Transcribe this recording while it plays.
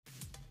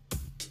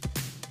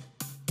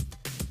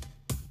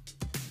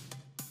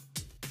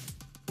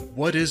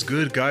What is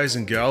good, guys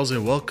and gals,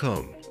 and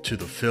welcome to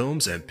the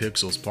Films and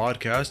Pixels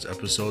podcast,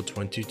 episode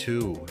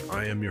 22.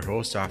 I am your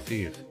host,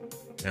 Afif.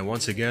 And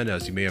once again,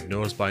 as you may have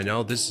noticed by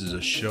now, this is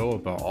a show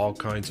about all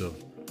kinds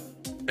of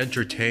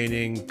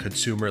entertaining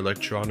consumer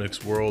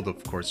electronics world,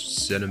 of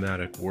course,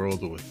 cinematic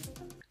world with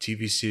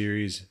TV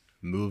series,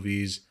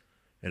 movies,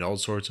 and all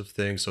sorts of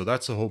things. So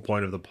that's the whole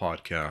point of the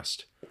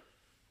podcast.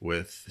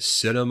 With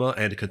cinema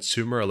and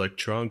consumer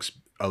electronics.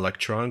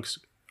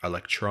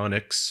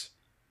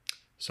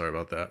 Sorry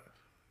about that.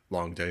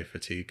 Long day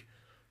fatigue.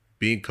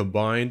 Being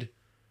combined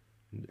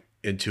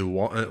into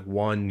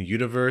one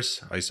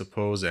universe, I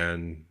suppose,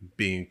 and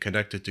being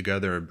connected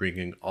together and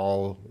bringing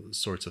all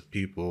sorts of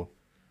people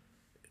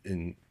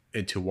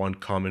into one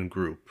common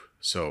group.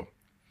 So,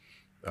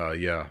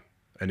 yeah.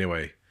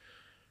 Anyway,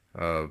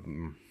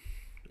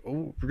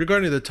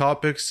 regarding the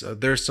topics,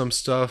 there's some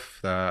stuff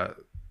that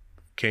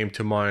came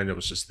to mind. I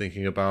was just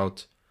thinking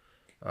about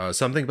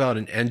something about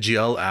an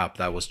NGL app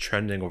that was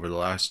trending over the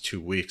last 2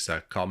 weeks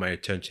that caught my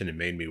attention and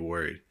made me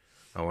worried.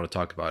 I want to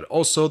talk about it.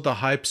 Also, the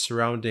hype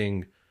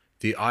surrounding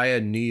the Aya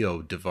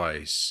Neo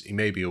device. You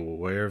may be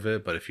aware of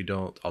it, but if you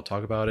don't, I'll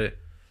talk about it.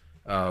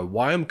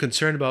 Why I'm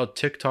concerned about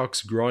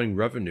TikTok's growing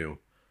revenue.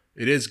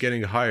 It is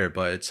getting higher,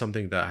 but it's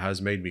something that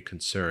has made me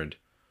concerned.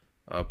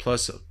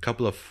 Plus, a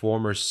couple of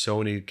former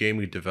Sony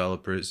gaming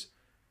developers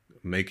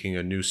making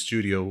a new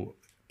studio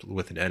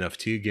with an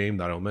NFT game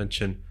that I'll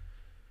mention.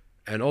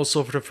 And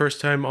also, for the first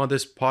time on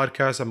this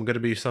podcast, I'm going to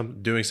be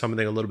doing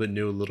something a little bit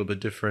new, a little bit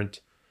different,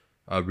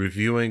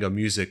 reviewing a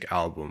music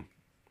album.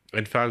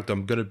 In fact,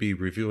 I'm going to be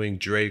reviewing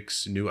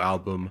Drake's new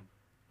album,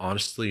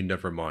 Honestly,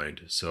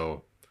 Nevermind.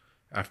 So,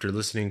 after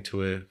listening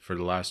to it for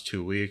the last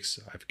 2 weeks,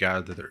 I've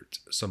gathered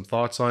some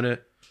thoughts on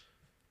it.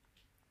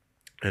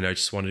 And I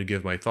just wanted to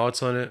give my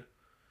thoughts on it,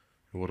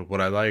 what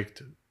I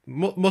liked.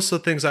 Most of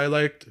the things I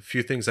liked, a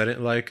few things I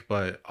didn't like,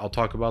 but I'll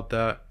talk about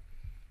that.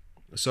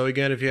 So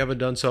again, if you haven't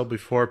done so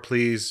before,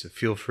 please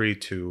feel free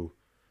to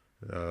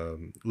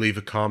leave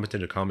a comment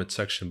in the comment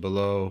section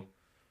below.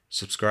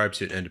 Subscribe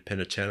to an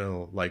independent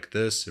channel like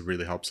this. It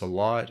really helps a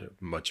lot.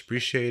 Much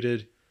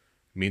appreciated. It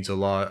means a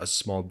lot. A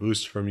small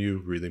boost from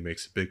you really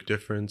makes a big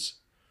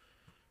difference.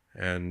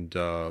 And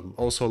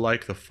also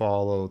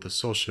follow the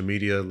social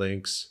media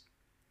links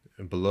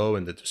below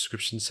in the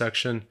description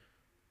section.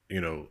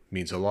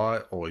 Means a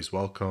lot. Always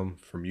welcome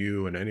from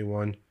you and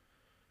anyone.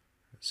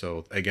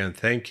 So again,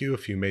 thank you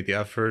if you made the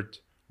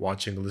effort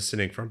watching and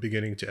listening from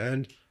beginning to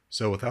end.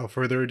 So without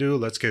further ado,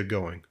 let's get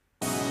going.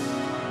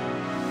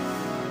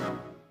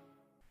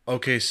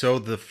 Okay, so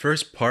the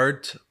first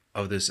part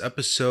of this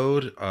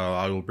episode,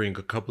 I will bring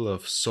a couple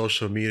of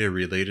social media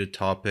related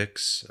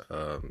topics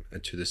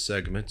into this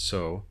segment.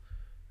 So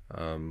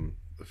the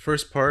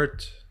first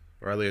part,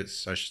 or at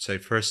least I should say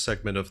first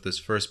segment of this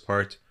first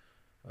part,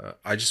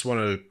 I just want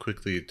to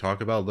quickly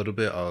talk about a little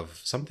bit of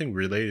something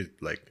related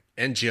like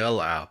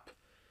NGL App.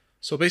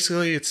 So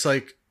basically, it's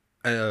like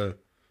a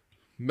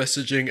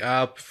messaging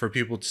app for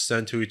people to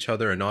send to each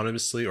other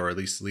anonymously, or at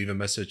least leave a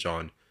message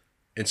on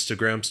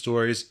Instagram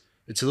stories.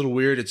 It's a little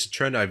weird. It's a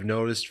trend I've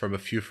noticed from a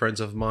few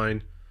friends of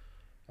mine.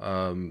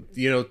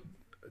 The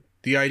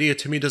idea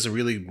to me doesn't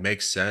really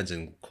make sense,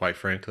 and quite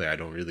frankly, I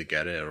don't really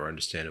get it or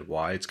understand it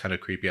why. It's kind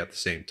of creepy at the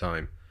same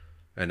time.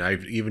 And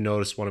I've even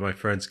noticed one of my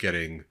friends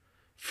getting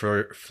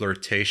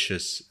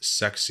flirtatious,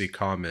 sexy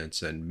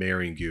comments and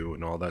marrying you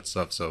and all that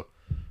stuff. So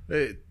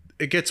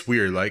it gets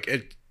weird.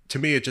 To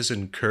me, it just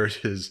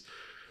encourages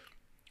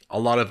a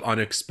lot of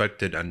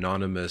unexpected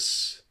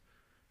anonymous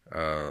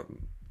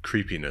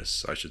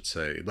creepiness, I should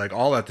say,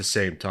 all at the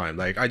same time.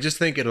 I just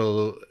think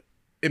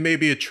it may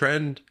be a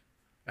trend,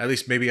 at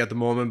least maybe at the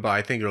moment, but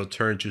I think it'll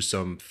turn to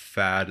some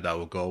fad that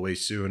will go away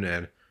soon,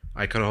 and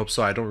I kind of hope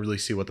so. I don't really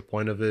see what the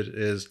point of it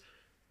is,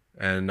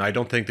 and I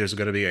don't think there's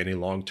going to be any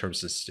long-term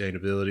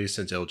sustainability,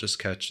 since it'll just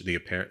catch the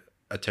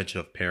attention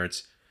of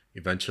parents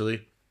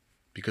eventually,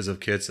 because of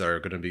kids that are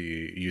going to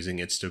be using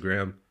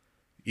Instagram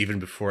even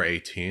before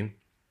 18.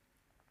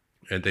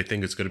 And they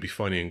think it's going to be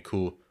funny and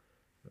cool,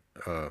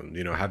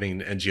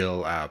 having an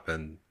NGL app.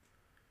 And,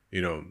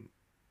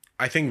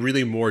 I think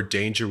really more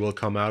danger will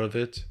come out of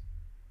it.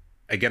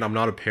 Again, I'm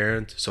not a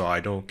parent, so I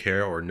don't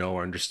care or know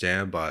or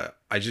understand, but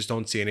I just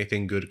don't see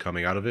anything good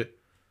coming out of it.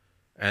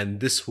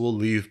 And this will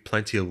leave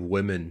plenty of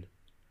women,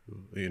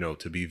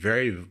 to be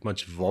very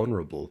much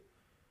vulnerable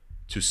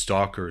to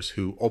stalkers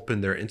who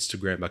open their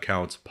Instagram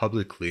accounts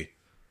publicly.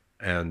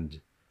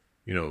 And,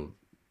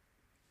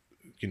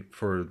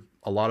 for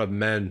a lot of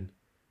men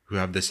who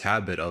have this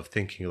habit of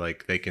thinking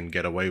like they can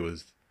get away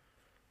with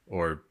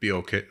or be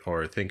okay,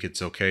 or think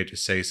it's okay to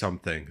say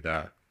something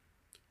that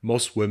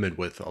most women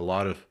with a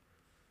lot of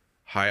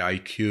high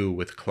IQ,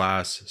 with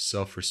class,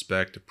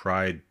 self-respect,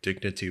 pride,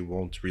 dignity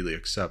won't really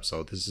accept.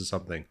 So this is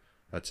something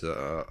that's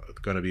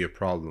going to be a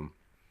problem.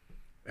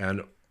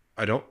 And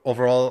I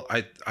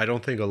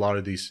don't think a lot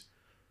of these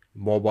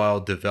mobile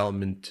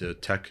development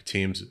tech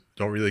teams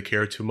don't really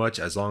care too much,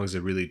 as long as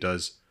it really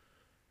does,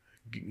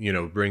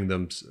 bring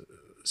them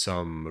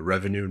some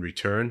revenue in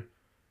return.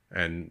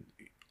 And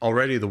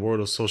already the world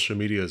of social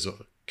media is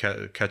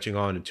catching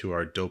on into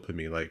our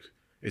dopamine. Like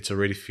it's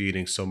already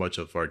feeding so much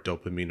of our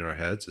dopamine in our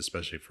heads,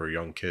 especially for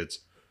young kids,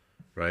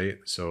 right?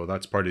 So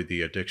that's part of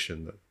the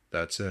addiction.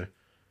 That's it.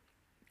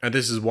 And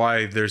this is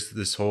why there's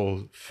this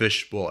whole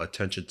fishbowl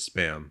attention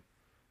span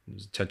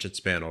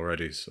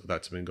already. So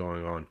that's been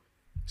going on,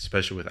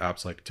 especially with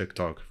apps like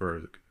TikTok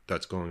for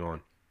that's going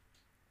on.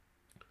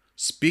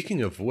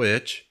 Speaking of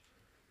which,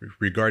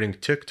 regarding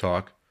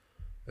TikTok,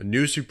 a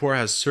news report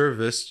has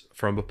surfaced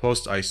from a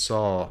post I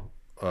saw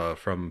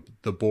from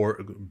the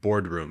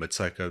boardroom. It's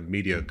like a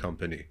media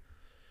company,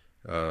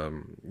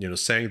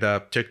 saying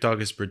that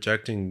TikTok is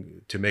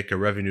projecting to make a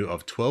revenue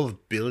of $12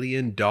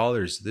 billion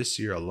this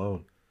year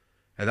alone.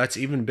 And that's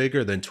even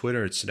bigger than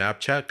Twitter and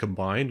Snapchat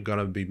combined,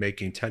 gonna be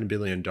making $10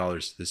 billion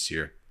this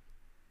year.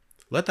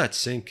 Let that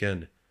sink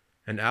in.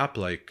 An app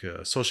like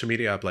social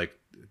media app like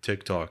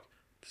TikTok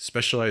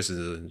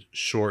specializes in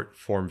short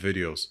form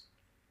videos.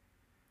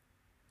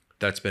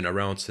 That's been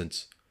around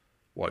since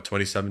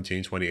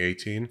 2017,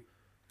 2018.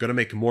 Gonna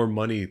make more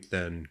money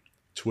than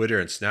Twitter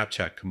and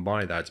Snapchat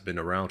combined. That's been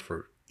around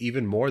for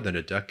even more than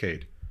a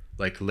decade,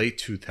 like late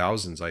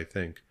 2000s, I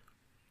think.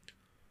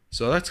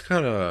 So that's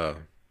kind of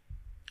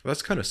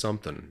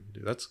something.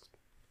 That's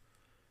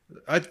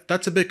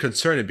a bit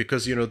concerning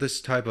because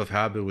this type of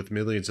habit with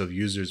millions of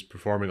users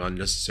performing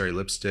unnecessary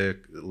lip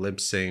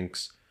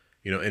syncs,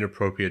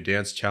 inappropriate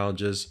dance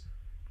challenges,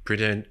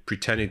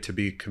 pretending to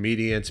be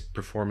comedians,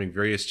 performing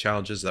various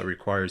challenges that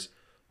requires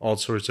all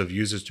sorts of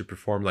users to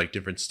perform like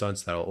different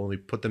stunts that will only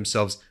put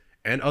themselves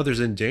and others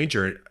in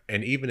danger.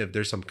 And even if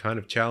there's some kind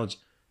of challenge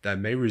that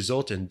may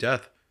result in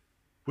death,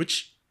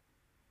 which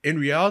in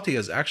reality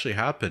has actually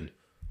happened,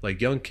 like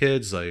young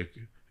kids like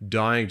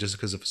dying just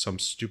because of some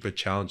stupid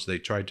challenge they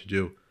tried to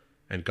do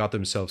and got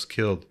themselves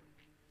killed.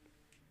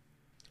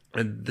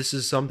 And this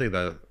is something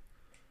that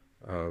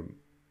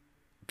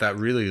that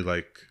really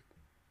like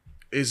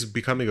is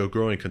becoming a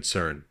growing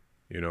concern,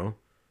 And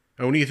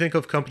when you think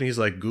of companies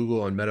like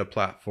Google and Meta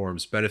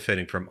platforms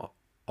benefiting from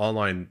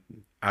online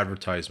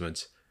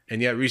advertisements,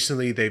 and yet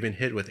recently they've been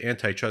hit with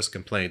antitrust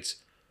complaints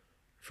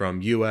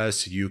from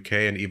US, UK,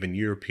 and even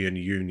European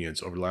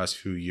unions over the last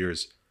few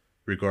years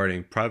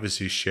regarding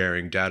privacy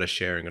sharing, data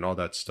sharing, and all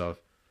that stuff,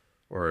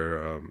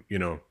 or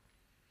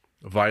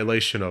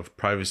violation of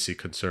privacy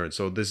concerns.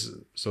 So this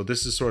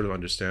is sort of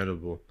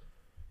understandable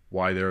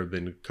why there have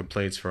been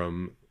complaints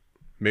from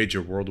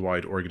major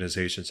worldwide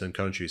organizations and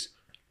countries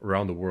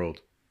around the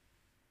world.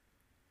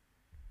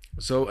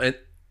 So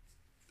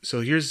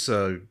here's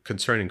a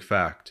concerning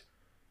fact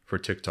for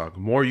TikTok: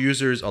 more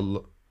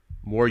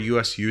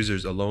US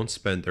users alone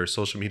spend their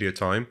social media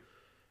time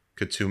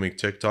consuming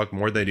TikTok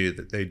more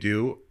than they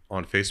do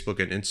on Facebook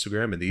and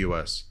Instagram in the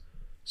US.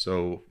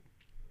 So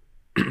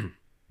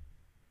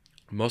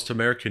most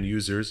American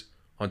users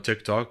on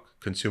TikTok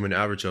consume an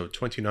average of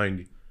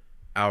 29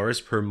 hours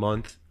per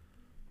month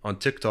on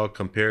TikTok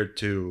compared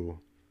to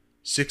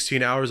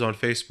 16 hours on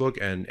Facebook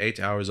and 8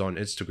 hours on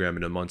Instagram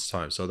in a month's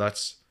time. So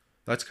that's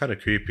kind of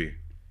creepy.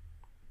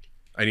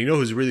 And you know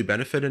who's really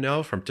benefiting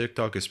now from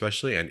TikTok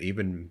especially, and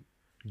even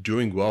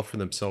doing well for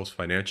themselves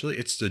financially?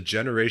 It's the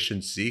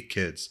Generation Z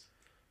kids,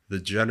 the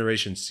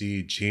Generation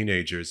Z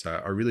teenagers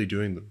that are really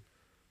doing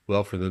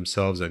well for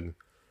themselves and,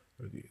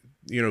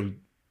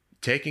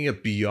 taking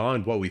it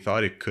beyond what we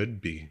thought it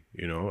could be,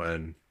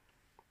 and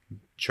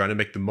trying to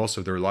make the most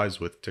of their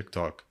lives with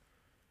TikTok.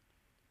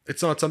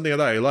 It's not something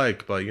that I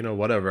like, but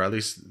whatever. At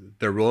least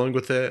they're rolling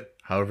with it.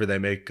 However, they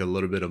make a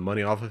little bit of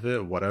money off of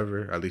it,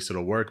 whatever. At least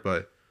it'll work.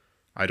 But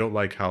I don't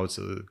like how it's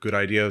a good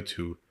idea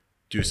to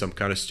do some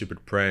kind of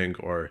stupid prank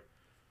or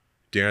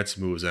dance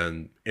moves,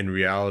 and in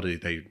reality,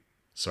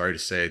 sorry to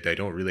say, they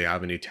don't really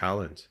have any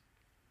talent.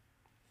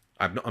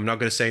 I'm not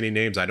going to say any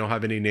names. I don't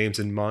have any names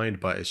in mind,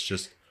 but it's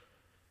just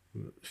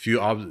few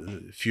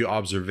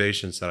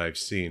observations that I've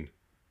seen.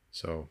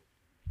 So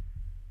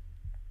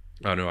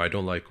I don't know. I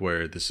don't like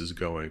where this is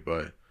going,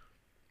 but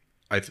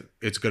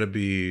it's going to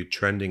be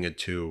trending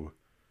into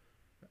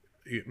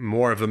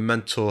more of a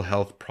mental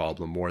health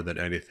problem more than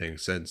anything,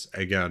 since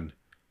again,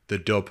 the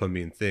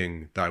dopamine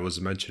thing that I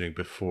was mentioning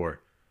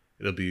before,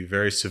 it'll be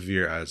very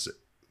severe as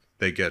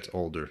they get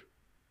older.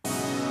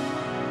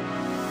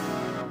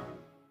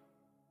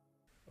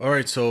 All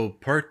right, so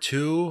part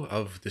 2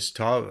 of this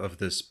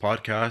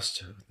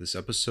podcast, this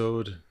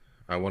episode,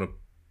 I want to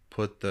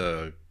put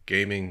the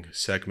gaming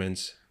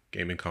segments,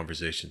 gaming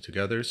conversation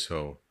together.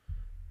 So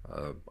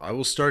I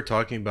will start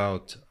talking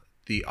about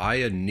the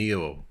Aya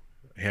Neo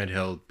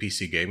handheld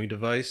PC gaming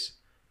device,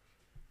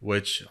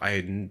 which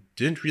I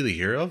didn't really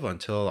hear of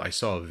until I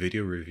saw a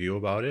video review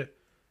about it,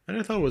 and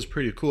I thought it was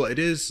pretty cool. It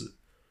is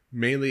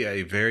mainly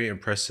a very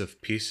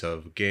impressive piece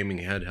of gaming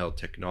handheld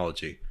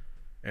technology,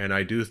 and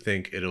I do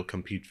think it'll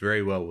compete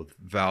very well with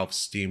Valve's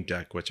Steam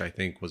Deck, which I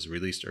think was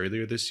released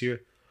earlier this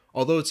year.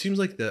 Although it seems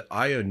like the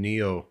Aya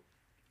Neo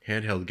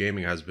handheld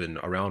gaming has been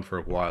around for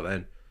a while,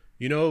 and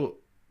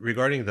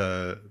regarding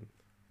the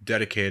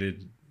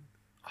dedicated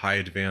high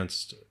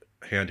advanced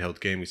handheld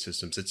gaming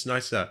systems, it's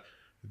nice that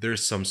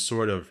there's some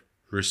sort of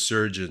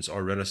resurgence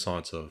or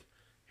renaissance of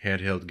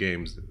handheld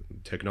games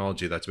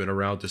technology that's been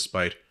around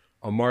despite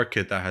a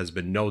market that has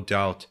been no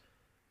doubt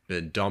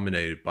been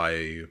dominated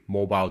by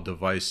mobile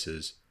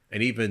devices,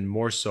 and even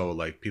more so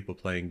like people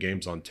playing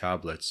games on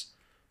tablets.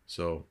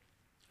 So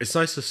it's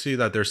nice to see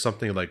that there's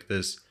something like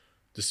this,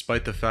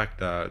 despite the fact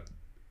that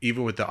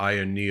even with the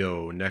Ion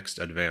Neo Next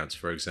Advance,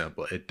 for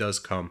example, it does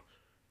come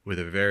with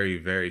a very,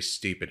 very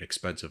steep and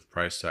expensive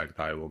price tag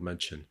that I will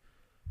mention,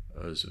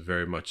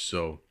 very much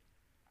so.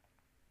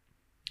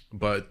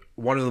 But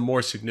one of the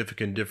more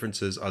significant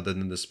differences, other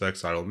than the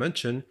specs I'll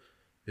mention,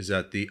 is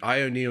that the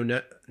Ion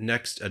Neo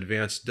Next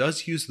Advance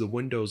does use the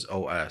Windows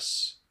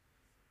OS,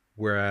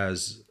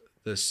 whereas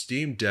the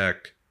Steam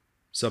Deck,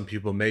 some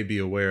people may be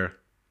aware,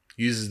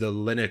 uses the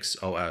Linux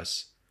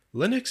OS.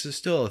 Linux is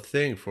still a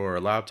thing for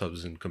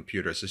laptops and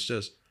computers. It's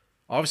just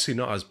obviously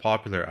not as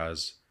popular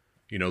as,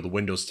 the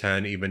Windows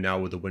 10, even now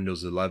with the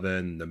Windows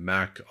 11, the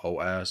Mac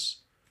OS,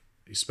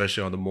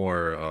 especially on the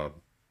more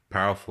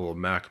powerful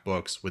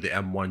MacBooks with the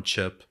M1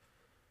 chip.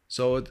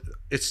 So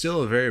it's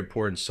still a very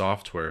important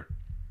software,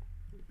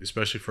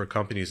 especially for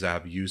companies that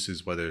have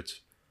uses, whether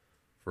it's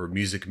for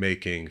music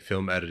making,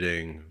 film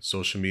editing,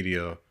 social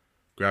media,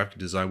 graphic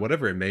design,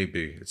 whatever it may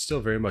be. It's still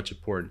very much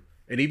important.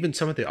 And even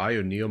some of the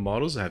Ion Neo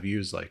models have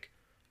used like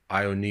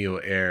Ion Neo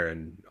Air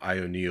and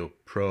Ion Neo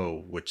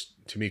Pro, which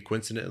to me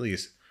coincidentally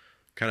is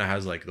kind of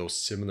has like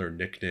those similar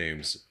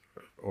nicknames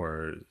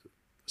or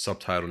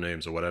subtitle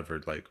names or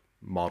whatever, like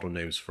model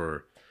names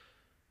for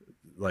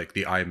like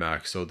the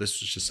iMac. So this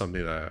was just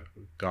something that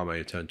got my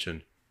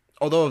attention.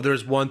 Although if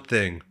there's one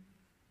thing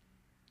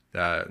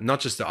that not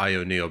just the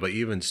Ion Neo, but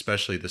even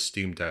especially the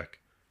Steam Deck,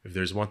 if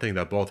there's one thing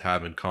that both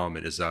have in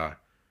common is that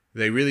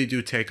they really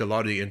do take a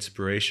lot of the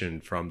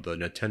inspiration from the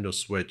Nintendo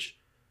Switch.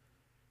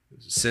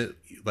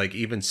 Like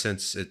even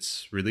since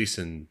its release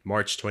in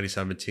March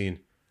 2017,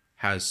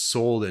 has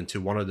sold into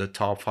one of the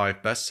top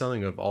 5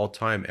 best-selling of all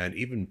time, and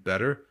even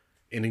better,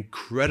 an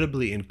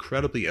incredibly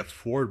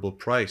affordable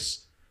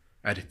price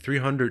at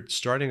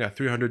starting at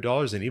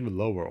 $300 and even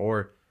lower.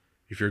 Or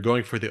if you're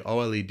going for the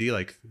OLED,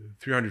 like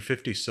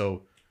 $350.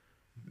 So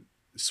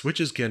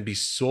Switches can be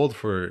sold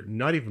for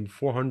not even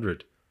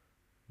 $400,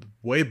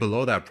 way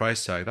below that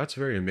price tag. That's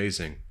very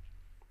amazing.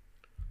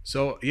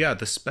 So yeah,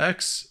 the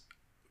specs,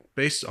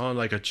 based on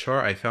like a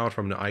chart I found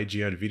from the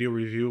IGN video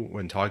review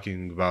when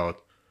talking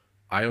about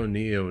Ion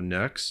Neo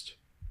Next,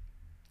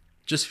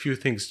 just a few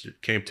things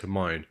came to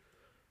mind.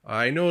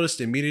 I noticed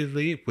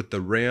immediately with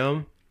the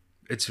RAM,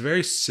 it's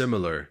very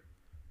similar.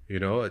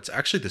 It's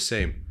actually the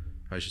same,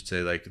 I should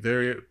say. Like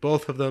they're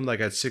both of them like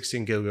at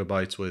 16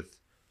 gigabytes, with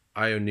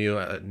Ion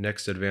Neo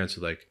Next Advance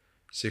with like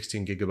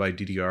 16 gigabyte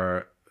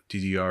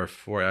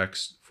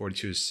DDR4X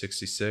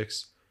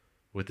 4266,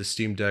 with the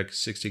Steam Deck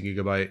 16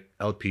 gigabyte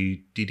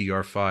LP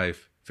DDR5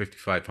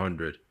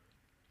 5500.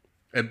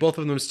 And both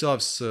of them still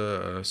have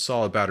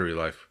solid battery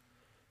life.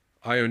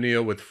 Ion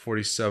Neo with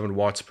 47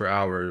 watts per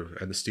hour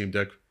and the Steam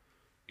Deck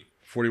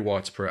 40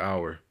 watts per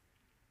hour.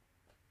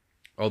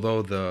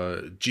 Although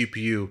the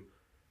GPU,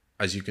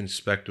 as you can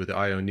expect with the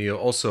Ion Neo,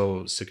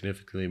 also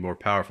significantly more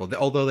powerful.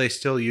 Although they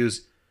still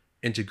use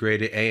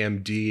integrated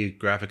AMD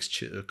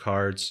graphics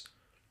cards,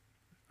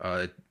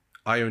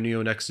 Ion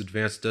Neo Next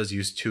Advance does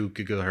use 2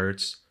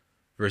 gigahertz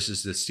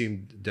versus the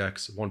Steam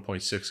Deck's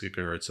 1.6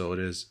 gigahertz. So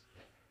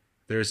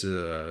there's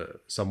a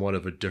somewhat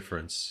of a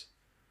difference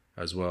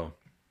as well.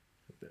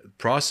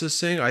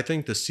 Processing, I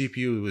think the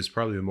CPU is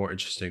probably the more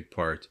interesting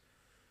part.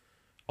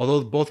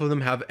 Although both of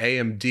them have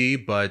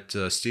AMD, but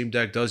Steam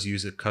Deck does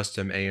use a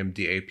custom AMD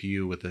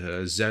APU with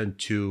a Zen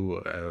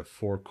 2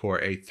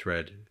 4-core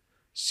 8-thread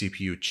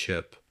CPU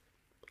chip,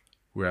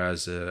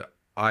 whereas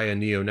Ion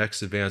Neo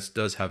Next Advance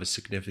does have a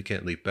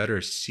significantly better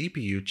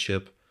CPU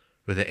chip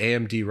with an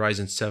AMD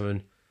Ryzen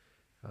 7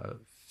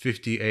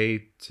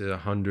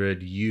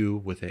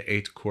 5800U with an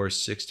 8-core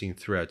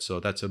 16-thread.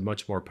 So that's a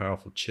much more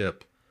powerful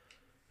chip,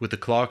 with the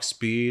clock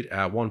speed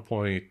at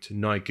 1.9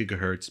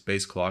 gigahertz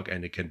base clock,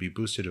 and it can be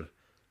boosted to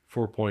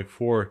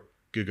 4.4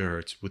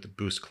 gigahertz with the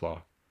boost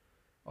clock.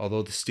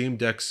 Although the Steam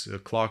Deck's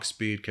clock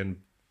speed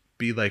can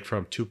be like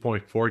from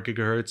 2.4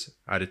 gigahertz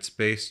at its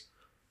base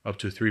up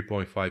to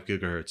 3.5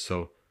 gigahertz.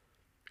 So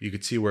you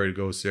can see where it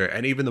goes there.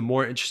 And even the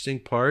more interesting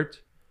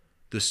part,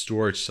 the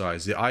storage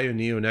size. The Ion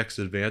Neo Next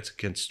Advance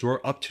can store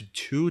up to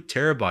 2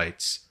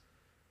 terabytes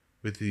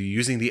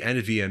using the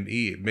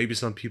NVMe. Maybe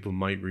some people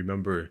might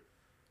remember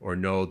or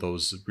know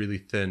those really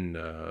thin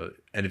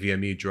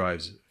NVMe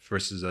drives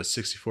versus a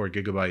 64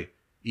 gigabyte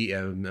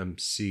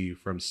eMMC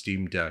from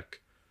Steam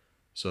Deck.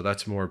 So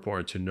that's more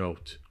important to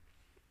note.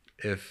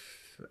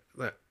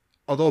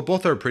 Although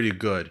both are pretty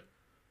good,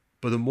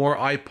 but the more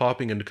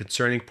eye-popping and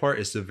concerning part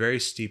is the very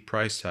steep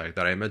price tag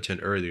that I mentioned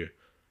earlier,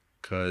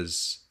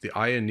 because the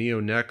Ion Neo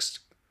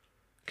Next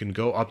can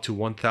go up to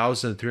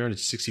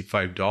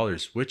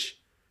 $1,365, which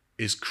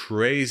is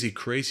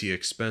crazy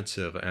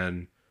expensive,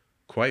 and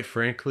quite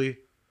frankly,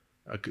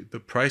 the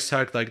price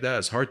tag like that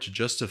is hard to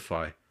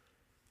justify.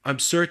 I'm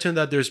certain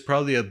that there's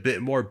probably a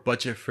bit more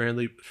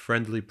budget-friendly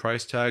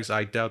price tags.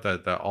 I doubt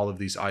that all of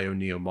these Ion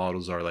Neo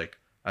models are like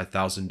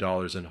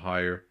 $1,000 and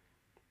higher.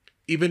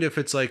 even if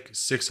it's like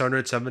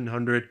 600,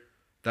 700,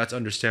 that's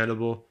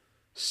understandable.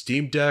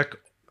 Steam Deck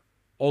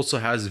also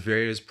has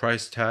various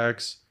price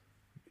tags,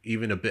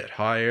 even a bit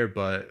higher,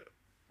 but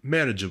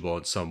manageable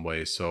in some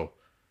ways. So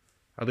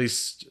at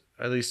least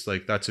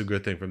like that's a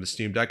good thing from the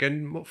Steam Deck.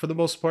 And for the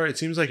most part, it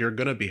seems like you're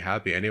gonna be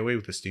happy anyway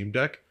with the Steam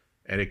Deck,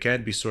 and it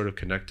can be sort of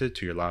connected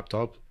to your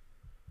laptop,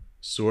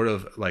 sort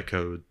of like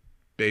a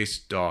base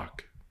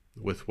dock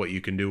with what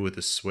you can do with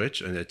the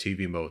Switch and the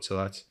TV mode. So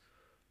that's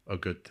a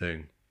good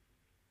thing.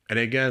 And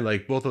again,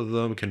 like both of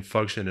them can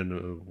function in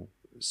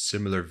a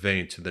similar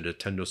vein to the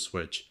Nintendo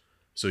Switch.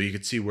 So you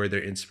can see where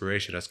their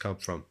inspiration has come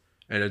from.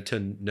 And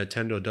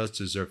Nintendo does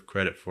deserve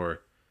credit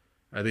for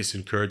at least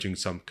encouraging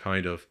some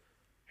kind of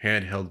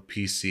handheld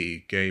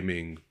PC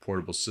gaming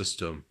portable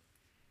system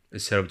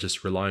instead of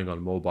just relying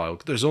on mobile.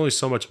 There's only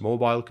so much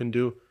mobile can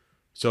do.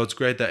 So it's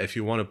great that if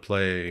you want to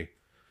play,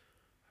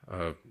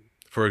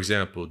 for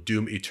example,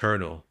 Doom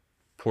Eternal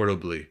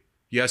portably,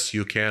 yes,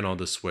 you can on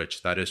the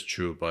Switch. That is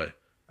true, but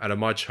at a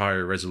much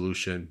higher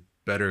resolution,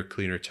 better,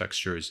 cleaner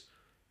textures,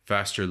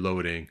 faster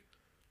loading,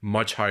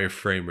 much higher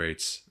frame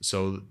rates.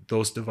 So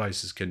those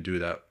devices can do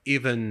that.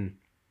 Even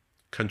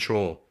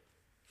Control,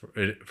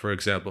 for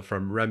example,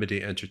 from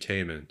Remedy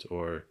Entertainment,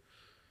 or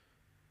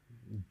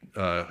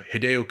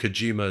Hideo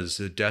Kojima's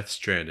Death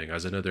Stranding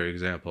as another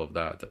example of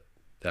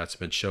that's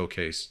been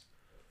showcased.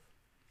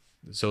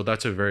 So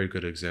that's a very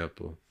good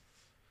example.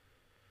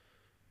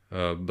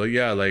 But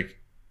yeah, like,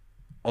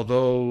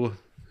 although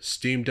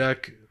Steam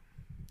Deck,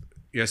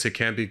 yes, it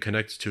can be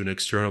connected to an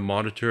external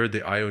monitor,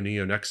 the IO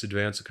Neo Next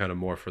Advance are kind of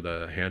more for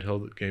the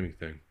handheld gaming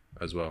thing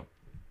as well.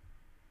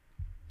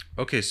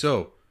 Okay,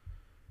 so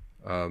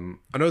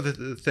another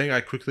thing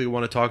I quickly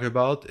want to talk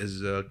about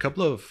is a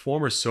couple of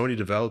former Sony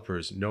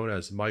developers known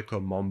as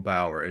Michael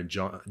Mumbauer and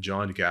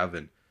John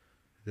Gavin.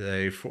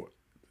 They're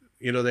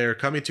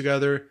coming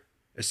together,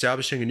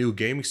 establishing a new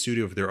gaming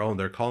studio of their own.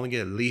 They're calling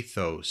it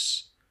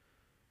Lethos.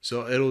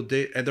 So and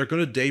they're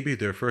going to debut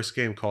their first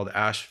game called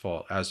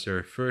Asphalt as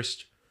their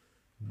first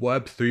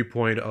Web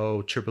 3.0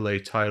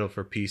 AAA title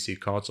for PC,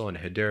 console, and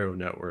Hedera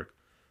network,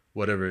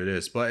 whatever it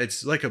is. But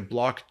it's like a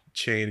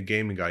blockchain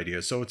gaming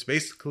idea. So it's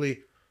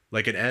basically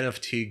like an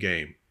NFT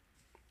game,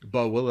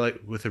 but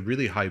with a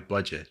really high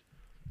budget.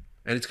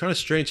 And it's kind of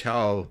strange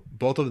how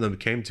both of them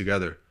came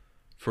together.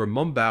 For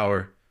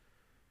Mumbauer,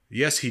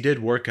 yes, he did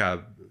work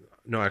at,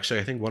 no, actually,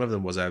 I think one of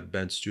them was at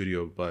Bend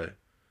Studio, but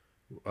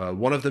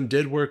one of them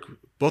did work,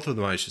 both of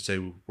them, I should say,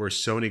 were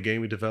Sony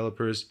gaming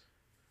developers.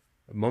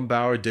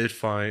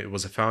 Mumbauer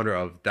was a founder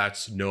of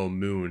That's No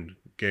Moon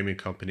gaming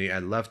company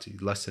and left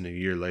less than a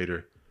year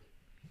later.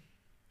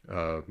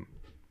 But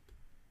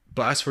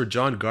as for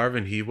John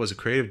Garvin, he was a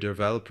creative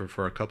developer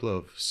for a couple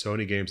of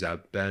Sony games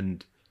at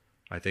Bend,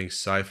 I think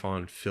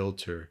Siphon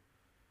Filter.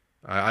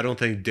 I don't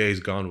think Days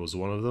Gone was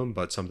one of them,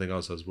 but something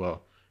else as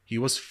well. He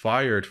was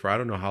fired for I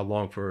don't know how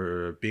long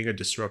for being a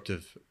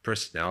disruptive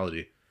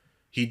personality.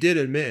 He did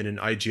admit in an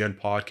IGN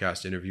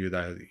podcast interview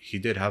that he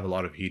did have a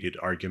lot of heated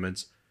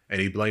arguments, and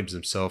he blames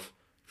himself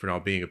for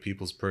not being a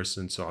people's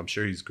person, so I'm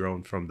sure he's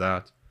grown from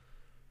that.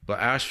 But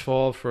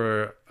Asphalt,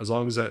 for as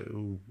long as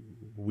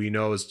we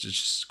know, is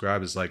just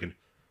described as like an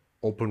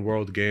open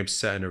world game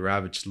set in a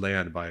ravaged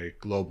land by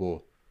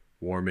global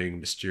warming,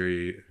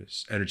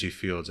 mysterious energy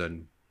fields,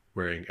 and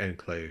wearing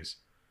enclaves.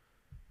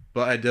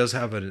 But it does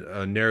have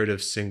a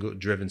narrative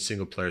driven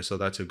single player, so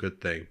that's a good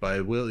thing. But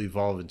it will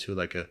evolve into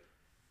like a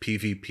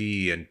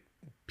PvP and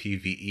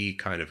PvE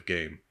kind of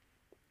game,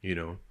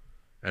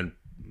 and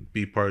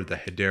be part of the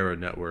Hedera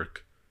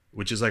network,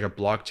 which is like a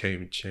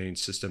blockchain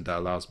system that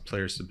allows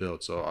players to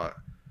build. So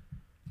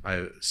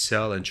I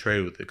sell and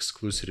trade with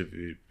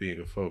exclusivity being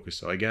a focus.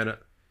 So again,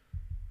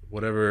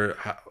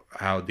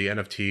 how the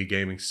NFT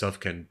gaming stuff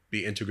can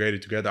be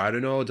integrated together, I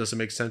don't know. It doesn't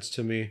make sense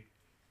to me.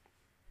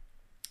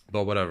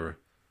 But whatever.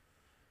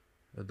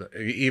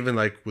 Even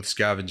like with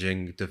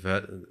scavenging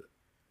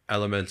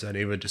elements and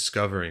even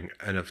discovering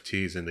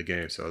NFTs in the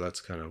game. So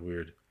that's kind of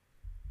weird.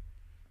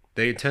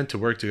 They tend to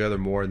work together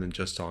more than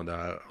just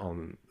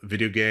on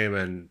video game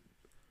and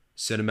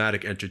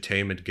cinematic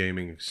entertainment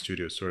gaming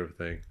studio sort of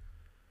thing.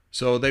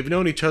 So they've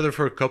known each other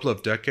for a couple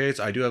of decades.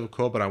 I do have a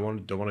quote, but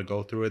don't want to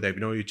go through it. They've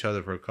known each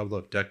other for a couple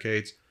of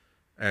decades,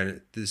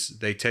 and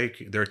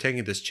they're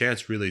taking this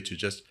chance really to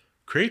just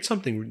create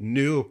something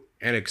new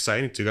and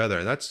exciting together,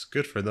 and that's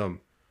good for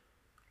them.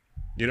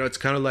 It's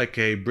kind of like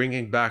a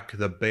bringing back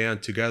the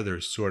band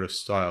together sort of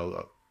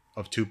style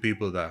of two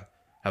people that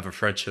have a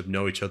friendship,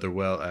 know each other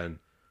well, and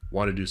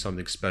want to do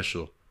something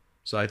special.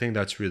 So I think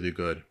that's really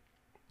good.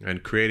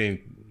 And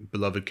creating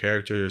beloved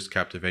characters,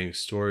 captivating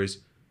stories,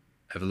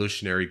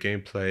 evolutionary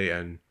gameplay,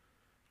 and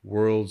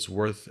worlds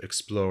worth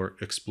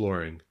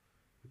exploring.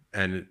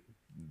 And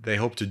they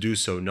hope to do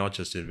so not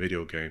just in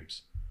video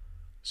games.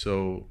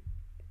 So,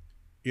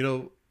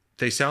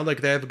 they sound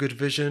like they have a good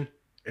vision.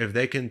 If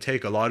they can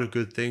take a lot of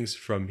good things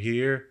from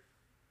here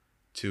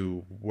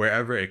to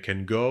wherever it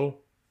can go,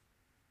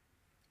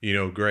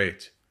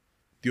 great.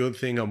 The only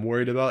thing I'm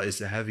worried about is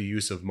the heavy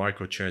use of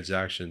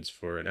microtransactions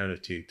for an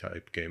NFT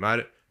type game.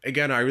 I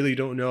really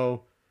don't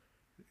know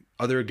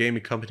other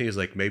gaming companies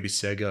like maybe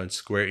Sega and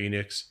Square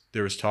Enix,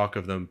 there was talk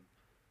of them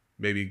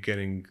maybe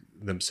getting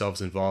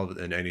themselves involved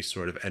in any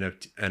sort of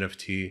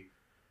NFT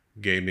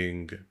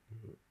gaming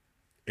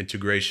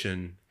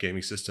integration,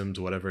 gaming systems,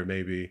 whatever it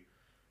may be.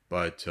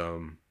 But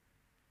I'm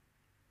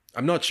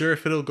not sure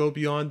if it'll go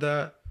beyond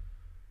that.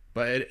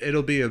 But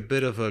it'll be a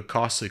bit of a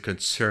costly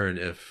concern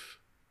if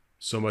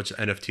so much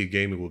NFT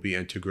gaming will be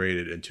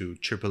integrated into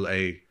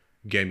AAA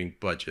gaming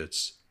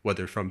budgets,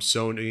 whether from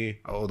Sony,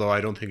 although I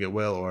don't think it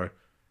will, or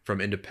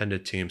from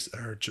independent teams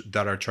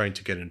that are trying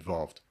to get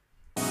involved.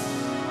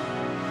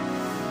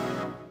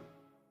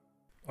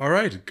 All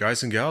right,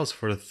 guys and gals,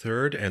 for the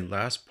third and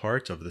last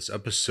part of this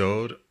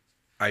episode,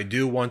 I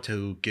do want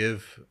to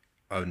give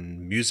a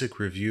music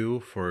review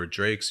for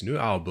Drake's new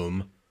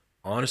album,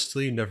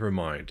 Honestly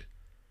Nevermind.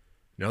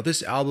 Now,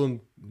 this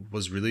album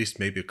was released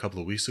maybe a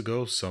couple of weeks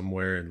ago,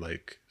 somewhere in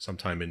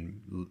sometime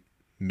in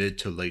mid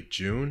to late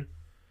June.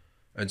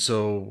 And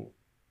so,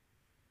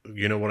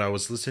 when I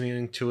was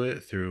listening to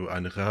it through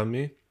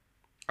Anrami,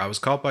 I was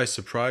caught by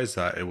surprise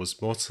that it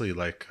was mostly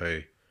like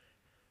a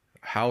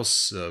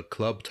house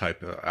club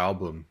type of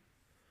album.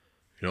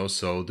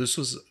 So this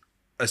was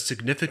a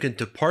significant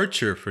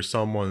departure for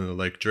someone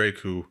like Drake,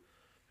 who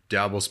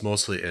dabbles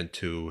mostly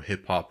into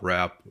hip hop,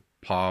 rap,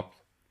 pop,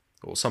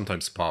 well,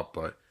 sometimes pop,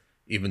 but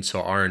even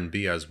so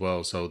R&B as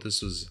well. So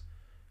this was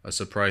a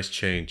surprise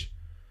change.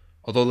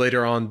 Although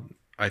later on,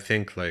 I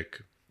think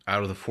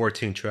out of the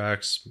 14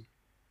 tracks,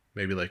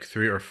 maybe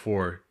 3 or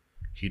 4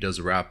 he does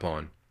rap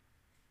on.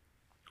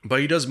 But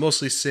he does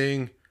mostly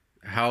sing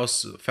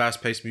house,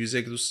 fast-paced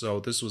music, so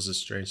this was a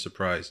strange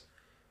surprise.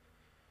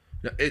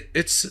 Now,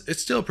 it's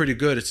still pretty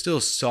good. It's still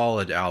a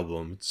solid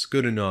album. It's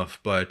good enough,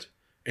 but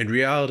in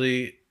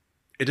reality,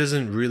 it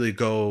doesn't really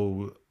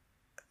go,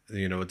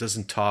 it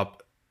doesn't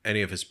top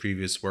any of his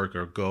previous work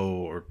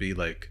or be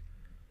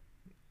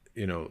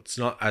it's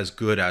not as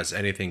good as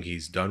anything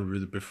he's done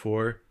really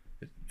before.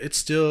 It's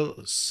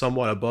still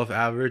somewhat above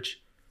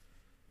average,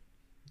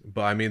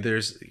 but I mean,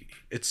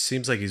 it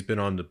seems like he's been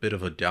on a bit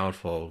of a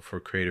downfall for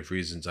creative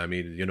reasons. I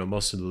mean,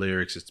 most of the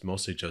lyrics, it's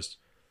mostly just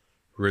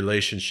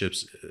relationship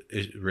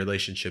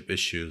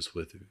issues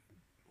with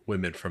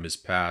women from his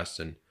past,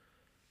 and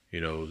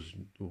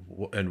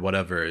and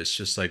whatever. It's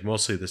just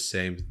mostly the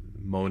same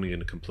moaning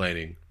and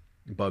complaining,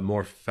 but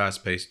more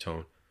fast-paced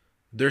tone.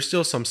 There's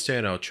still some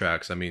standout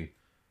tracks. I mean,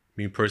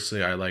 me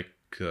personally, I like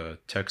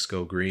Text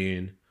Go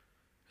Green,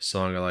 a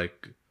song I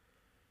like.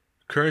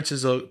 Currents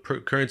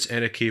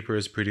and a Keeper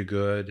is pretty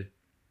good.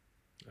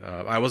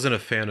 I wasn't a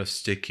fan of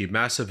Sticky.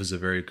 Massive is a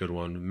very good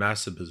one.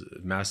 Massive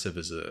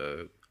is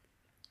a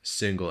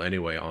single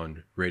anyway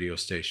on radio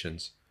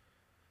stations.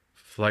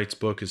 Flight's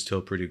Book is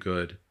still pretty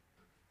good.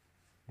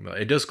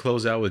 It does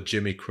close out with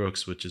Jimmy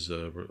Crooks, which is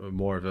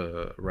more of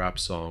a rap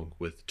song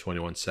with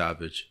 21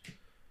 Savage.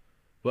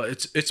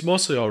 But it's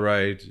mostly all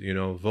right.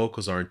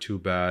 Vocals aren't too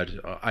bad.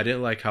 I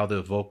didn't like how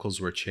the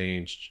vocals were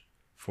changed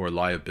for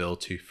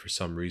Liability for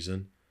some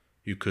reason.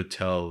 You could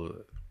tell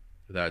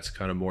that's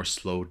kind of more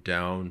slowed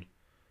down.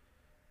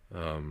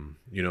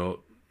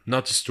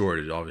 Not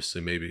distorted,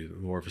 obviously, maybe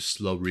more of a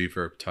slow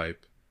reverb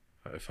type,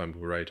 if I'm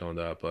right on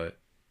that. But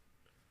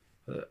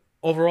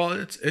overall,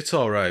 it's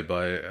all right.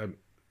 But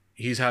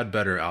he's had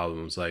better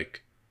albums.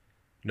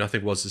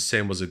 Nothing Was the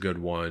Same was a good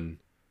one.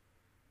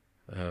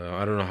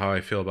 I don't know how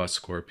I feel about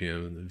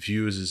Scorpion.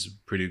 Views is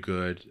pretty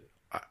good.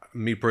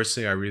 Me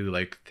personally, I really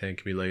like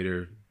Thank Me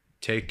Later.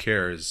 Take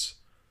Care is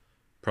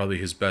probably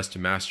his best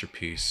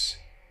masterpiece,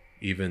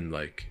 even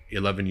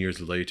 11 years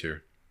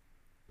later.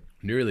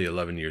 Nearly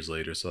 11 years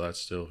later, so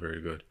that's still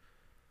very good.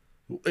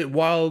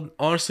 While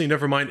Honestly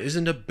Nevermind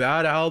isn't a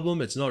bad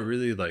album, it's not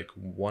really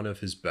one of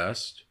his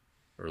best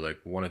or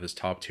one of his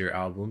top tier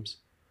albums.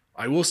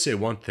 I will say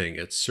one thing,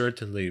 it's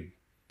certainly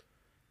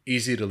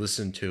easy to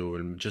listen to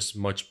and just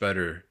much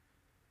better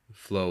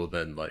flow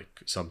than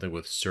something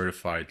with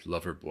Certified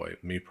Lover Boy.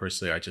 Me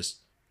personally, I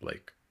just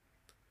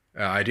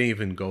I didn't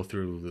even go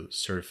through the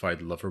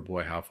Certified Lover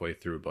Boy halfway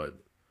through,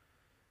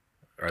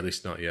 or at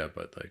least not yet,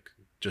 but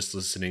just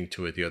listening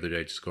to it the other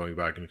day, just going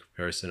back in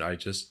comparison, I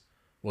just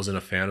wasn't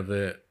a fan of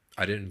it.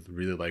 I didn't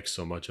really like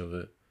so much of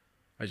it.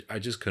 I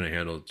just couldn't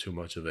handle too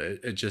much of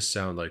it. It just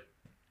sounded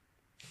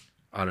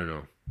I don't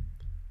know.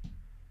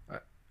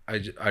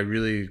 I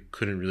really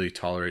couldn't really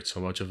tolerate so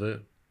much of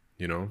it,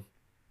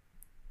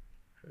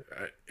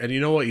 And you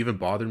know what even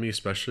bothered me,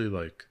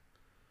 especially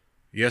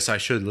yes, I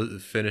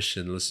should finish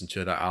and listen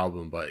to that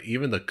album, but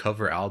even the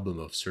cover album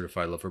of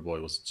Certified Lover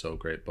Boy wasn't so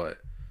great. But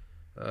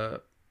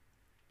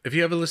if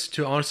you haven't listened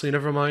to Honestly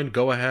Nevermind,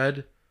 go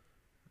ahead.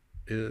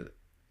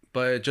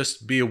 But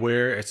just be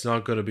aware, it's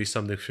not going to be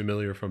something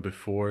familiar from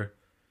before.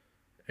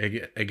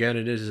 Again,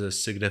 it is a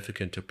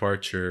significant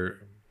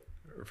departure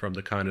from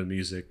the kind of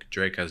music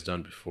Drake has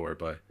done before,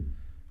 but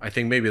I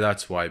think maybe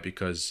that's why,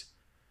 because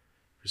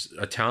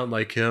a talent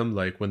like him,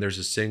 when there's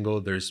a single,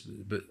 there's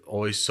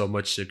always so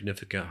much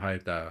significant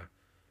hype that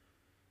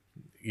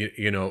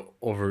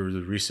over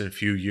the recent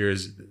few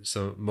years,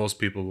 so most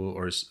people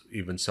or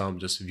even some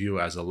just view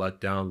as a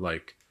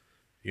letdown.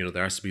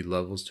 there has to be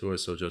levels to it.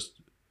 So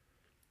just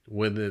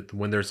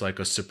when there's like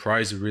a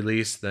surprise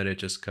release, then it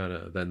just kind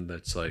of, then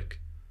that's like,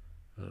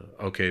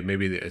 okay,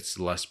 maybe it's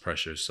less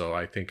pressure. So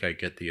I think I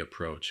get the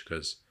approach,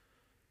 because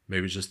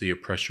maybe just the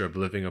pressure of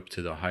living up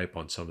to the hype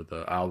on some of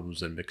the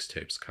albums and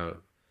mixtapes kind of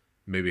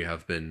maybe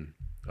have been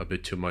a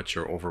bit too much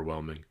or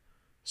overwhelming.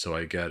 So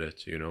I get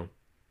it,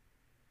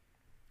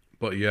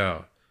 But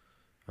yeah,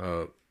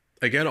 uh,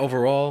 again,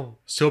 overall,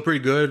 still pretty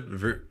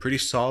good, pretty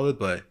solid,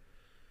 but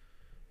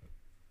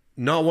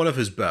not one of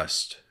his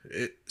best.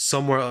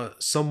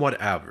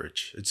 Somewhat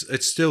average.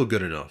 It's still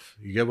good enough.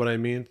 You get what I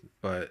mean?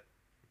 But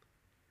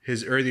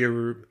his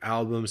earlier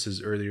albums,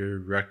 his earlier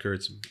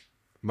records,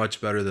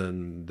 much better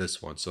than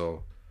this one.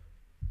 So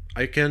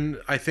I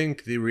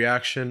think the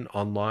reaction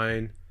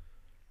online,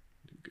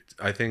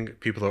 I think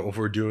people are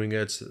overdoing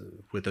it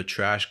with the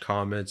trash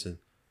comments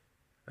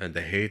and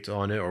the hate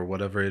on it or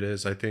whatever it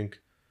is. I think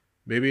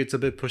maybe it's a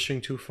bit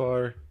pushing too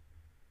far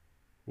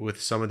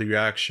with some of the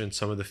reaction,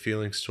 some of the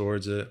feelings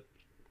towards it.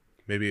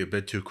 Maybe a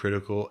bit too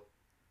critical.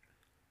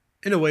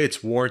 In a way,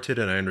 it's warranted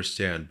and I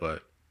understand,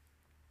 but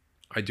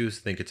I do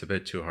think it's a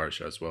bit too harsh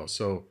as well.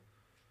 So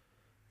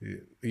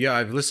yeah,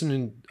 I've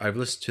listened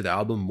to the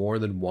album more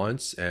than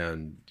once,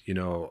 and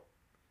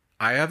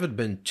I haven't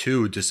been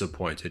too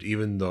disappointed,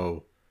 even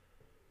though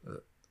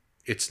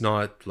it's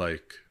not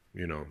like,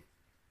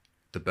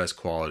 the best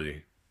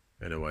quality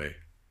in a way.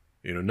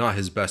 Not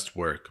his best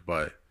work,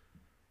 but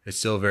it's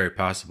still very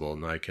passable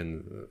and I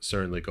can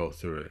certainly go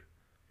through it.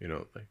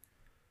 Like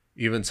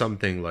even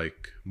something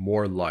like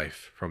More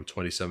Life from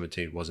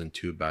 2017 wasn't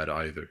too bad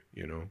either,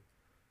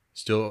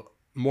 Still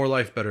More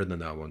Life better than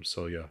that one.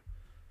 So yeah.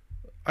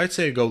 I'd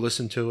say go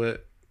listen to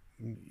it.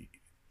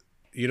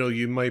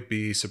 You might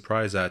be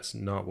surprised that's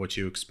not what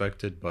you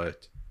expected,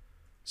 but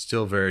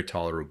still very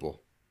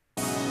tolerable.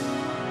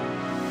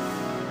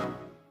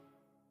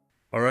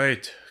 All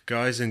right,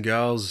 guys and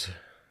gals,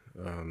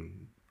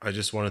 I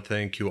just want to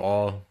thank you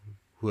all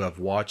who have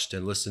watched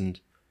and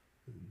listened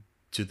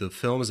to the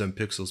Films and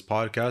Pixels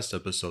podcast,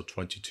 episode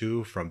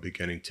 22, from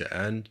beginning to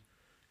end.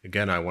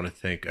 Again, I want to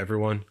thank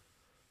everyone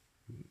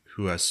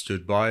who has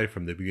stood by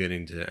from the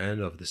beginning to the end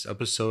of this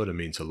episode. It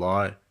means a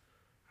lot.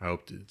 I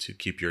hope to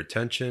keep your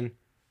attention.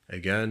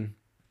 Again,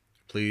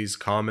 please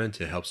comment.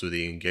 It helps with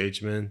the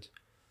engagement.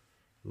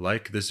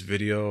 Like this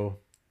video.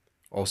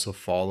 Also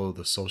follow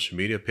the social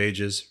media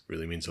pages.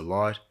 Really means a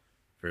lot.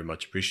 Very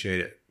much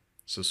appreciate it.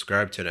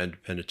 Subscribe to an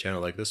independent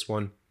channel like this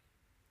one.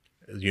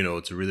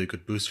 It's a really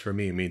good boost for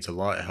me. It means a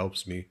lot. It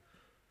helps me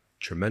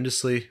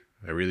tremendously.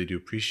 I really do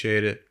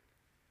appreciate it.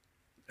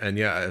 And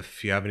yeah,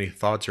 if you have any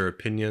thoughts or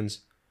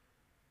opinions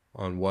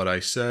on what I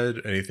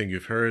said, anything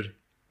you've heard,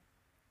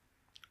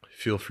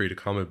 feel free to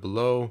comment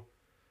below.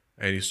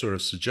 Any sort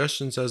of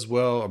suggestions as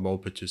well. I'm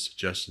open to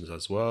suggestions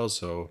as well.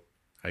 So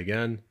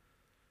again,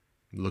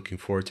 looking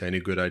forward to any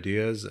good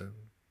ideas.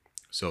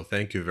 So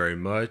thank you very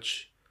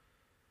much.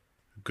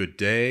 Good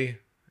day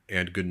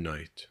and good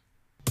night.